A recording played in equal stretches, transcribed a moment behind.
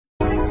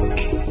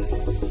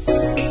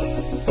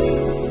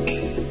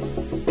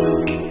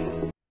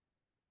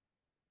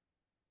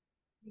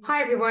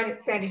Hi everyone,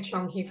 it's Sandy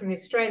Chong here from the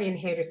Australian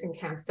Hairdressing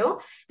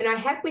Council, and I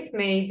have with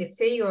me the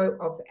CEO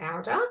of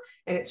AUDA,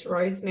 and it's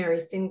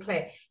Rosemary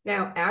Sinclair.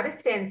 Now, AUDA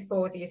stands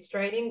for the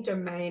Australian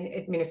Domain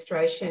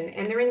Administration,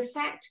 and they're in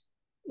fact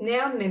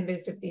now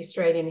members of the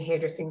Australian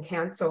Hairdressing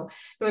Council.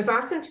 And we've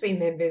asked them to be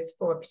members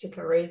for a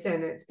particular reason,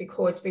 and it's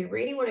because we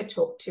really want to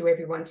talk to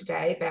everyone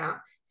today about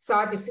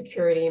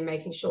cybersecurity and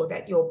making sure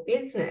that your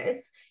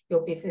business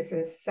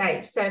is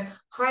safe. So,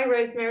 hi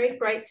Rosemary,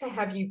 great to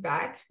have you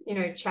back,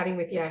 chatting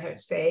with the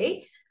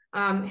AHC.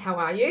 How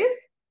are you?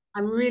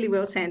 I'm really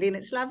well, Sandy, and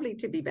it's lovely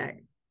to be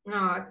back.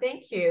 Oh,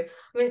 thank you.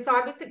 I mean,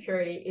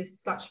 cybersecurity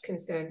is such a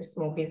concern for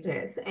small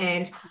business.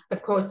 And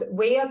of course,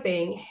 we are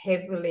being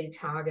heavily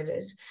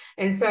targeted.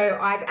 And so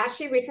I've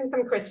actually written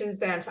some questions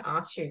down to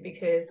ask you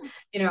because,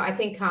 I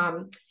think,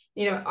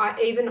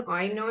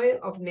 I know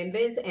of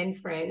members and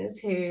friends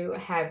who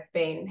have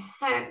been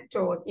hacked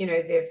or,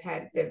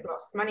 they've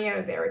lost money out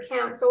of their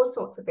accounts, all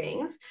sorts of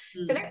things.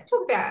 So let's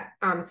talk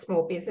about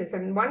small business.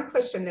 And one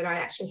question that I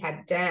actually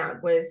had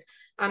down was,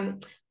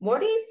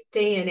 what is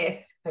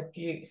DNS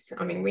abuse?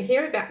 I mean, we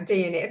hear about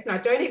DNS and I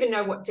don't even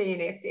know what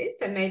DNS is.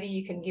 So maybe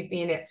you can give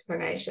me an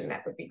explanation.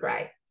 That would be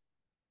great.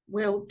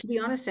 Well, to be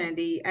honest,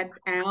 Sandy, at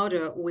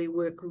AUDA, we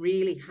work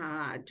really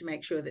hard to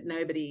make sure that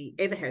nobody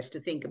ever has to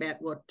think about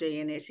what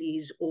DNS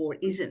is or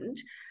isn't.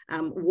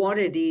 What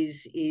it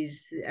is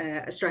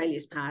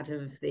Australia's part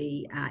of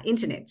the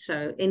internet.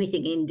 So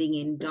anything ending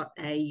in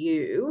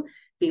 .au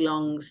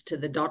belongs to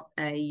the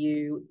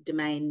 .au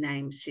domain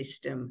name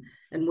system.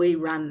 And we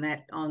run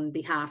that on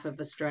behalf of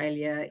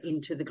Australia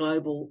into the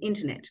global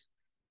internet.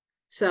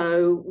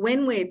 So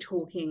when we're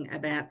talking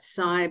about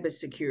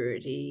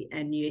cybersecurity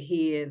and you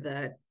hear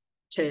the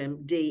term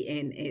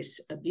DNS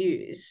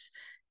abuse,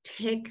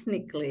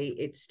 technically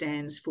it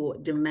stands for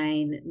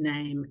domain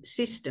name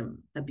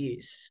system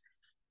abuse.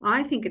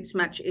 I think it's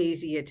much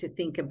easier to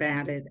think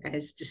about it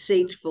as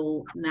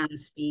deceitful,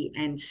 nasty,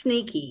 and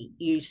sneaky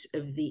use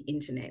of the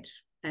internet,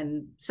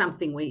 and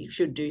something we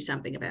should do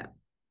something about.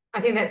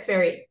 I think that's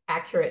very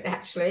accurate,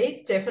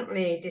 actually.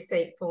 Definitely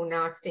deceitful,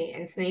 nasty,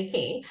 and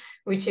sneaky,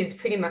 which is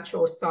pretty much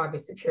all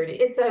cybersecurity.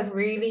 It's a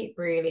really,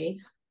 really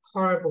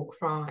horrible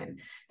crime.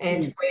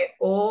 And we're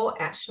all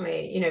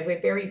actually,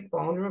 we're very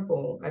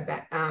vulnerable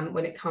about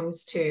when it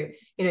comes to,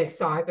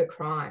 cyber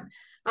crime.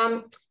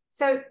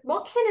 So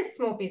what can a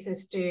small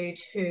business do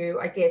to,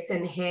 I guess,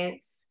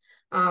 enhance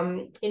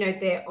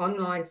their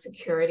online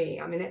security?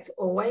 I mean, that's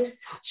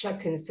always such a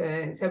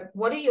concern. So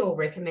what are your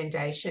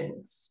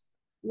recommendations?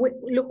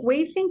 Look,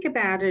 we think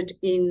about it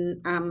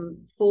in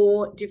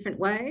 4 different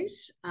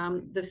ways.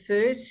 The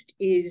first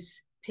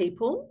is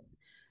people,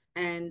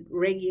 and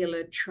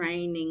regular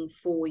training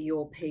for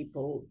your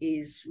people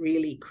is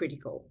really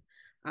critical.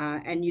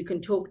 And you can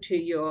talk to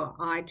your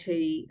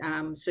IT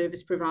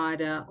service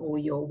provider or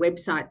your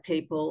website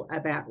people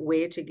about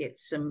where to get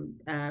some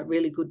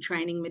really good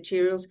training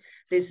materials.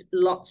 There's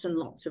lots and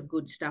lots of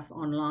good stuff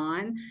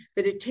online,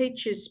 but it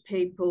teaches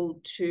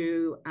people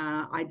to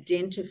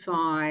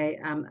identify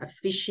a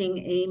phishing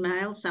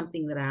email,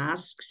 something that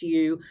asks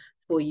you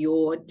for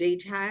your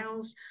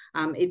details.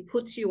 It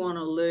puts you on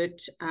alert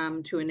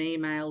to an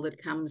email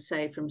that comes,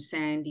 say, from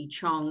Sandy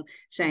Chong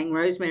saying,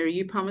 Rosemary,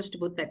 you promised to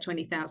put that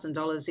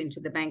 $20,000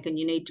 into the bank and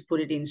you need to put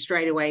it in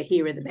straight away.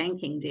 Here are the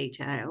banking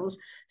details.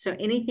 So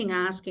anything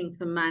asking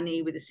for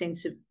money with a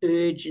sense of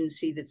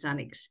urgency that's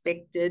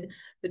unexpected,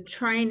 the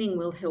training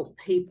will help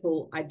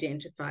people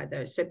identify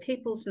those. So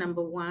people's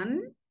number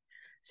 1.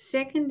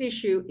 Second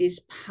issue is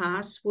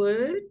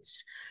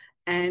passwords.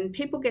 And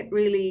people get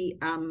really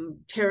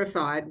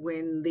terrified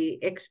when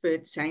the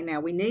experts say, now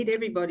we need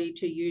everybody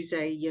to use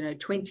a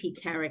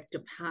 20-character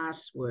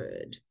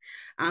password.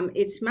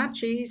 It's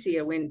much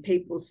easier when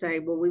people say,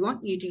 well, we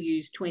want you to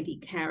use 20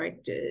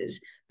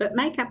 characters, but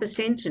make up a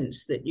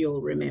sentence that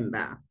you'll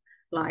remember.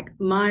 Like,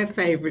 my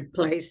favorite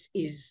place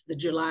is the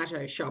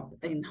gelato shop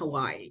in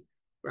Hawaii.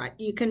 Right,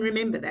 you can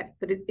remember that,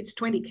 but it's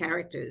 20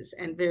 characters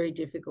and very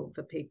difficult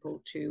for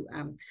people to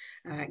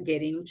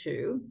get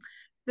into.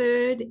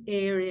 Third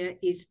area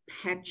is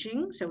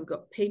patching. So we've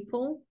got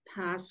people,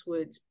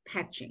 passwords,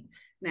 patching.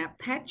 Now,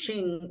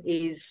 patching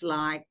is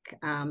like,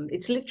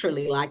 it's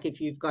literally like if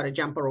you've got a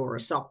jumper or a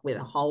sock with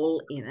a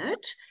hole in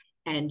it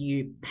and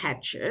you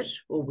patch it,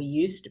 or we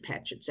used to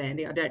patch it,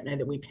 Sandy. I don't know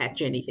that we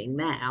patch anything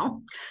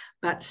now,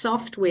 but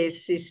software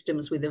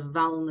systems with a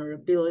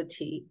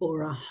vulnerability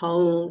or a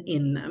hole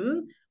in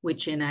them,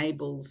 which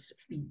enables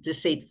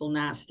deceitful,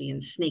 nasty,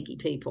 and sneaky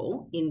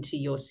people into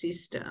your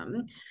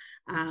system.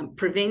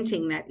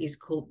 Preventing that is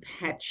called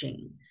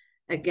patching.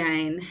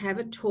 Again, have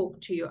a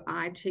talk to your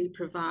IT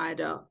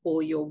provider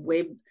or your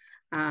web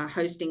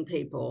hosting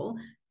people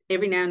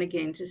every now and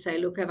again to say,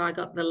 look, have I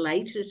got the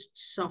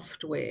latest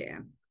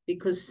software?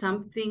 Because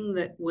something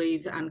that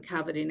we've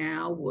uncovered in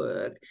our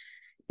work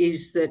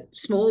is that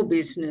small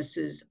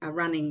businesses are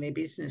running their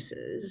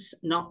businesses,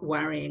 not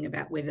worrying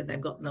about whether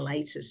they've got the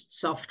latest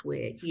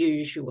software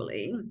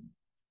usually.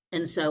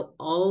 And so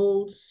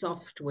old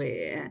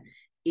software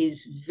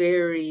is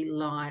very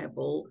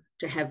liable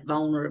to have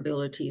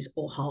vulnerabilities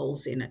or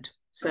holes in it.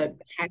 So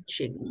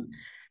patching.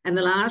 And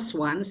the last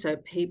one, so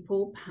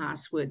people,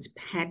 passwords,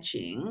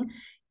 patching,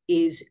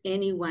 is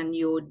anyone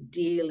you're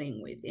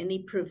dealing with,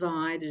 any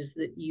providers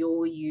that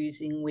you're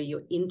using where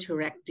you're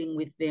interacting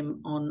with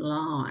them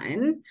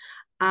online.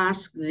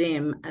 Ask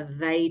them, are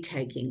they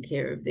taking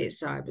care of their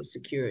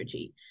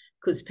cybersecurity?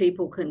 Because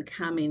people can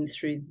come in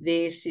through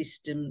their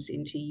systems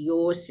into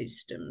your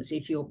systems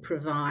if your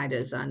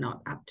providers are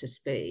not up to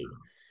speed.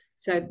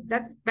 So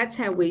that's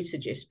how we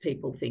suggest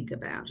people think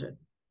about it.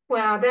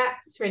 Wow,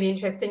 that's really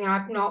interesting.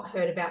 I've not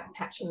heard about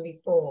patching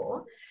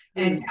before.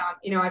 And,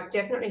 I've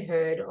definitely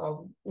heard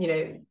of,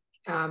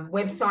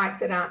 websites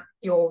that aren't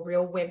your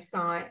real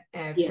website.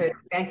 I've heard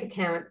of bank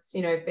accounts,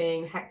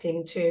 being hacked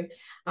into,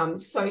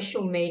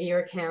 social media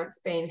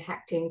accounts being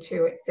hacked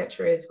into,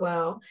 etc. as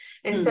well.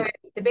 And so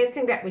the best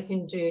thing that we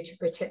can do to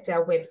protect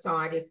our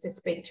website is to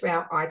speak to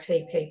our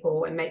IT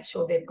people and make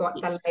sure they've got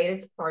the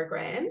latest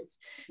programs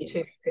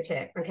to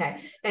protect.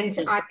 Okay. And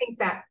I think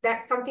that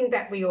that's something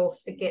that we all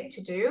forget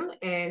to do.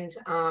 And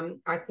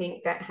I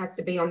think that has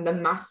to be on the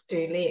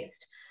must-do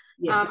list.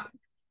 Yes.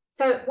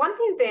 So one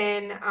thing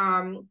then,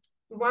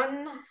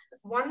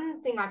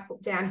 one thing I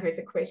put down here as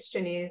a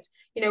question is,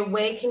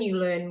 where can you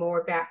learn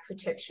more about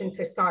protection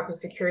for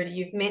cybersecurity?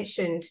 You've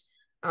mentioned,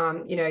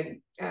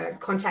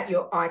 contact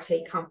your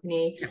IT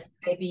company,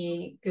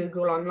 maybe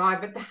Google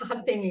online. But the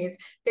hard thing is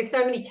there's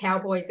so many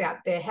cowboys out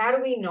there. How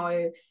do we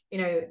know,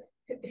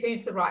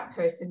 who's the right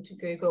person to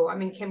Google? I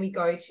mean, can we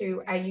go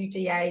to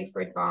AUDA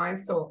for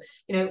advice, or,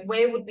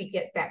 where would we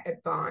get that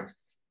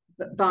advice?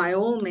 But by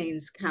all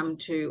means, come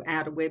to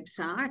our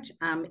website.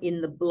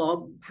 In the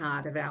blog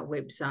part of our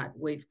website,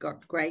 we've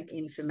got great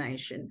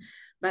information.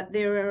 But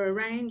there are a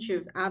range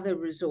of other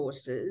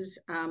resources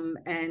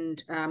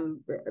and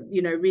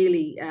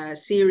really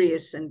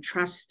serious and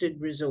trusted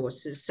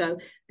resources. So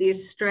the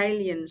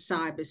Australian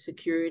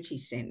Cybersecurity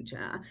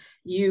Centre,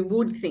 you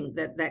would think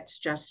that that's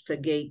just for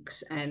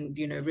geeks and,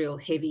 real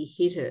heavy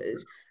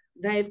hitters.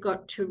 They've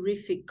got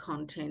terrific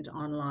content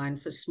online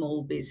for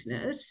small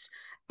business,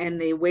 and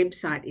their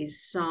website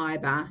is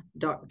cyber.gov.au.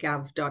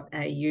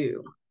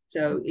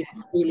 So it's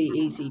really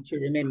easy to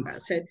remember.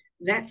 So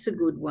that's a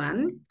good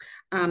one.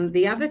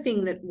 The other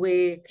thing that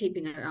we're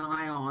keeping an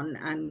eye on,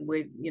 and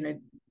we're,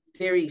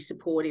 very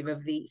supportive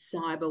of the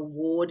Cyber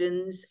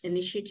Wardens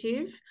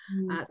initiative.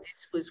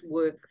 This was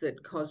work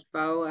that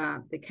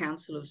COSBOA, the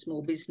Council of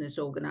Small Business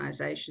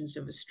Organisations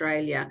of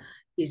Australia,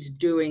 is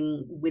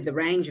doing with a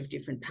range of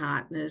different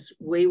partners.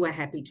 We were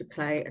happy to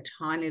play a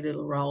tiny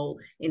little role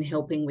in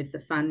helping with the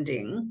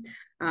funding.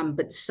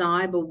 But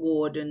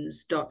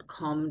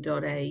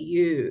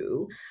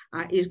cyberwardens.com.au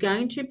is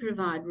going to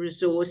provide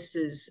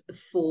resources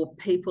for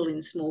people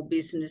in small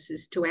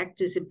businesses to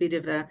act as a bit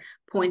of a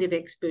point of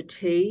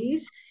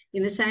expertise,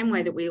 in the same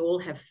way that we all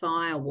have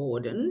fire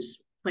wardens.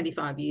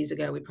 25 years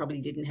ago, we probably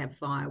didn't have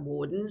fire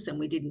wardens, and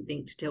we didn't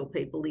think to tell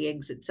people the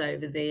exit's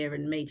over there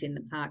and meet in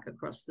the park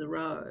across the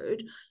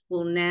road.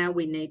 Well, now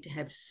we need to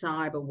have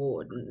cyber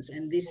wardens,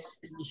 and this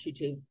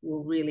initiative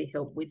will really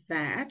help with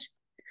that.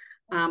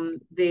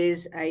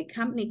 There's a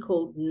company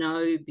called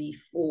Know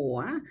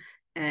Before,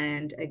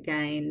 and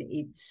again,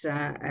 it's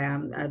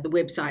the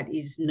website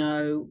is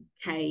Know,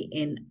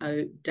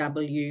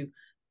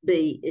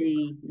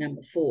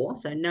 KNOWBE4,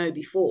 so Know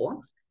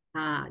Before.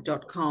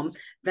 .com.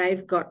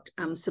 They've got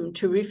some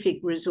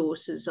terrific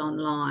resources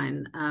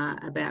online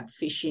about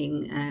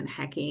phishing and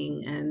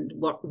hacking and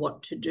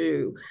what to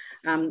do.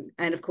 And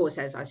of course,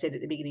 as I said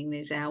at the beginning,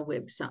 there's our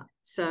website.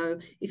 So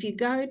if you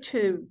go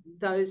to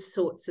those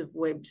sorts of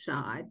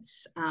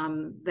websites,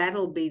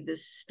 that'll be the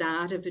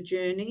start of a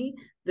journey.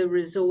 The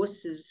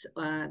resources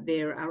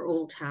there are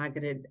all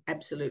targeted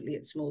absolutely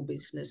at small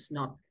business,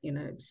 not,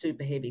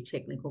 super heavy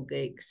technical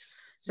geeks.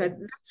 So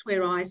that's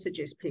where I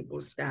suggest people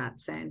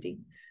start, Sandy.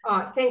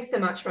 Oh, thanks so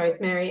much,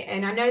 Rosemary.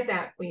 And I know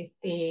that with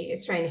the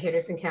Australian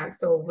Hairdressing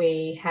Council,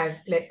 we have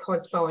let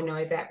COSBOA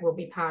know that we'll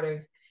be part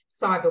of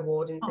Cyber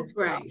Wardens as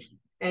well. Great.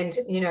 And,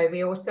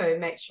 we also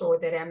make sure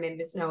that our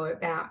members know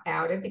about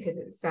AUDA, because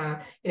it's,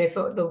 for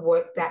the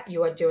work that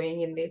you are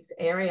doing in this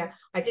area.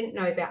 I didn't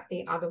know about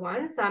the other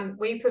ones.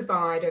 We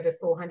provide over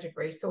 400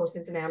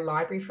 resources in our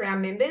library for our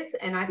members.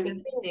 And I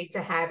think we need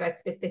to have a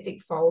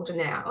specific folder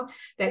now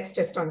that's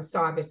just on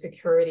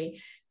cybersecurity.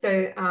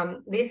 So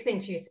listening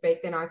to you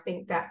speak, then I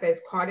think that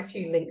there's quite a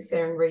few links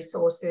there and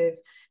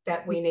resources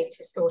that we need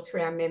to source for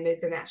our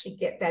members and actually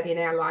get that in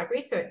our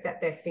library so it's at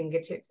their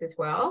fingertips as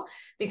well.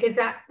 Because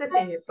that's the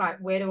thing. It's like,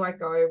 where do I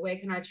go? Where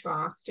can I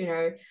trust?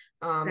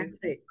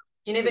 Exactly.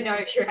 You never know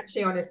if you're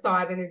actually on a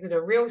site and is it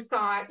a real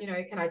site?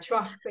 Can I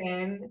trust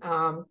them?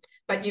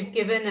 But you've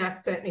given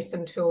us certainly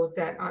some tools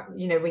that,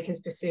 we can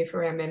pursue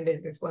for our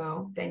members as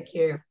well. Thank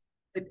you.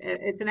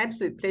 It's an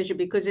absolute pleasure,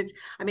 because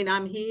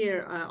I'm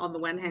here on the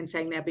one hand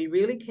saying, now be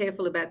really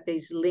careful about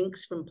these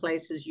links from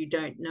places you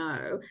don't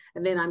know.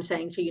 And then I'm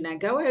saying to you, now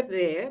go over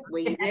there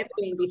where you've never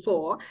been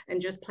before and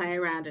just play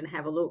around and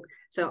have a look.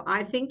 So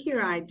I think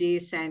your idea,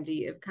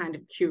 Sandy, of kind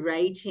of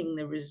curating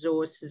the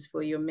resources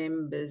for your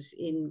members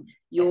in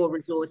your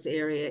resource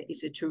area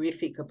is a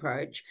terrific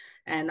approach.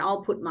 And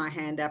I'll put my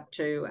hand up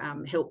to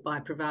help by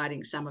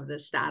providing some of the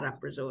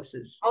startup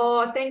resources.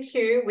 Oh, thank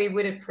you. We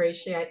would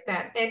appreciate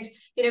that. And,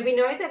 you know, we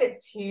know that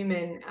it's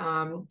human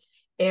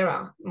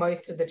error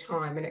most of the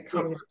time when it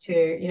comes to,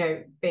 you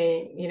know,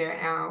 being, you know,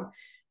 our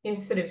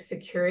sort of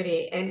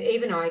security. And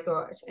even I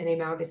got an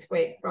email this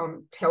week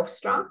from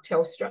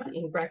Telstra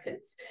in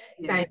brackets,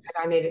 saying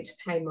that I needed to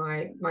pay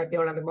my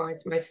bill,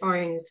 otherwise my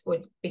phones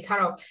would be cut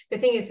off. The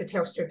thing is, the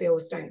Telstra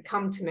bills don't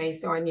come to me,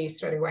 so I knew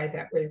straight away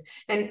that was.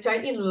 And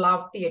don't you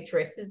love the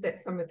addresses that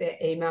some of their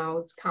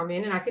emails come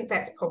in? And I think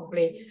that's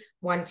probably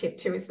one tip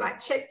too. It's like,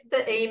 check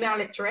the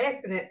email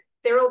address, and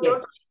they're all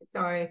dodgy.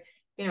 So,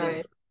 you know,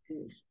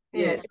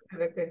 it's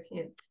kind of a good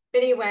hint.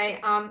 But anyway,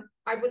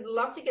 I would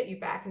love to get you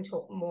back and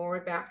talk more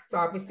about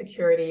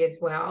cybersecurity as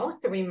well.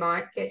 So we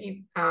might get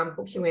you,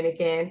 book you in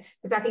again,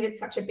 because I think it's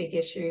such a big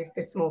issue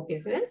for small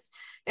business.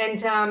 And,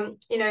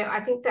 you know,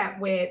 I think that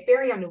we're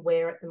very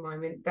unaware at the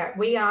moment that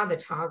we are the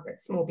target,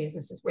 small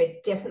businesses. We're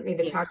definitely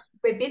the target.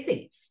 We're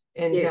busy.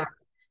 And,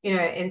 you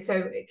know, and so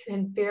it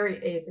can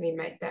very easily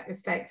make that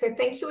mistake. So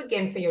thank you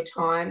again for your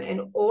time.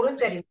 And all of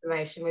that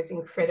information was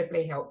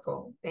incredibly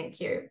helpful. Thank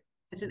you.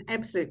 It's an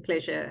absolute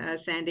pleasure,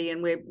 Sandy,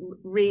 and we're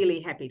really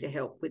happy to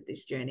help with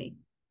this journey.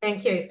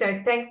 Thank you.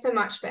 So thanks so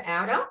much for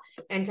AUDA.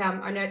 And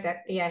I know that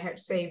the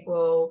AHC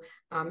will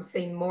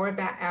see more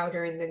about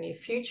AUDA in the near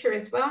future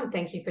as well. And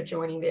thank you for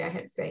joining the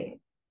AHC.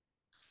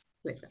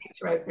 Pleasure. Thanks,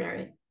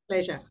 Rosemary.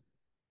 Pleasure.